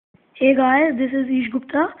Hey guys, this is Ish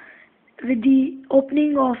Gupta with the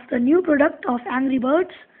opening of the new product of Angry Birds.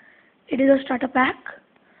 It is a starter pack.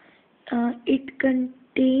 It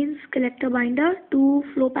contains collector binder, two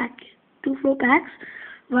flow packs,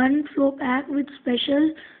 one flow pack with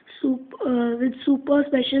super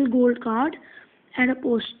special gold card and a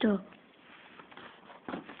poster.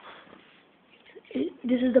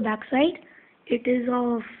 This is the back side. It is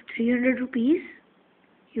of 300 rupees.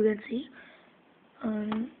 You can see.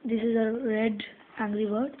 This is a red Angry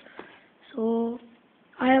Bird. So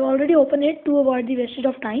I have already opened it to avoid the wastage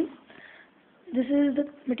of time. This is the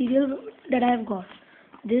material that I have got.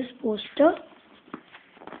 This poster,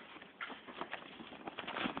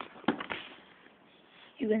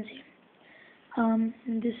 you can see.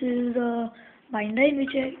 This is the binder in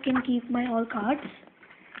which I can keep my all cards.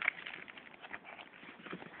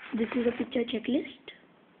 This is a picture checklist.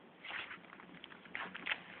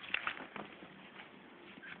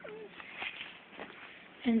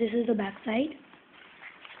 And this is the back side.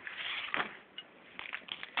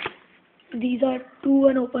 These are two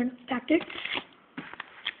unopened packets.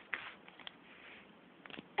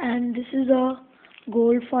 And this is a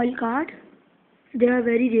gold foil card. They are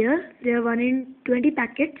very rare. They are 1 in 20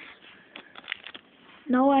 packets.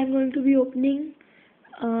 Now I am going to be opening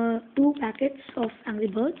 2 packets of Angry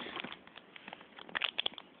Birds.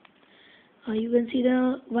 You can see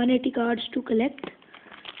the 180 cards to collect.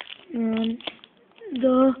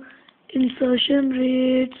 The insertion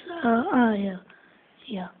rates are here.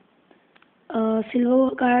 Yeah.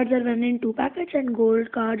 Silver cards are 1 in 2 packets and gold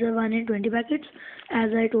cards are 1 in 20 packets,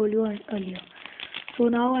 as I told you earlier. So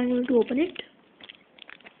now I'm going to open it.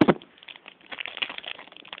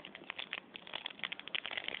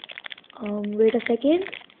 Wait a second.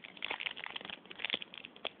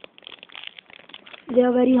 They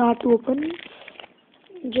are very hard to open.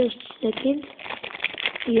 Just a second.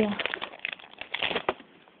 Yeah.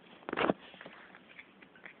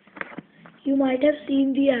 You might have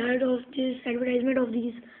seen the advertisement of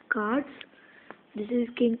these cards. This is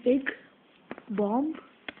King Pig, Bomb,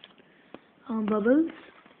 Bubbles,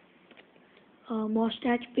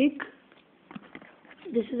 Mustache Pig.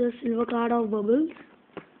 This is a silver card of Bubbles.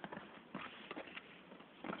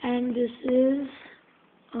 And this is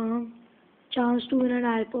chance to win an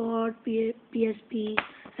iPod, PSP,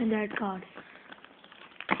 and that card.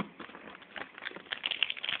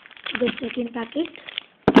 The second packet.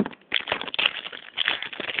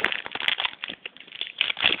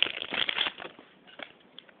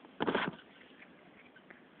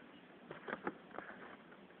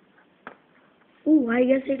 Oh, I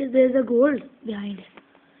guess there's a gold behind it.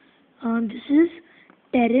 This is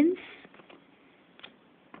Terence,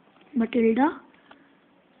 Matilda,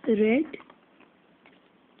 Red,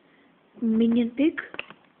 Minion Pig.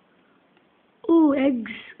 Oh,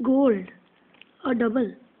 eggs, gold, a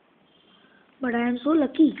double. But I am so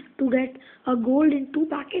lucky to get a gold in 2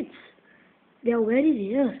 packets. They are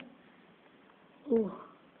very rare. Oh,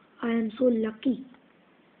 I am so lucky.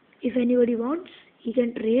 If anybody wants, he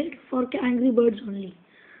can trade for Angry Birds only.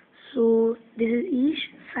 So this is Ish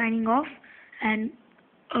signing off, and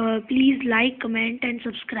please like, comment and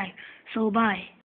subscribe. So bye.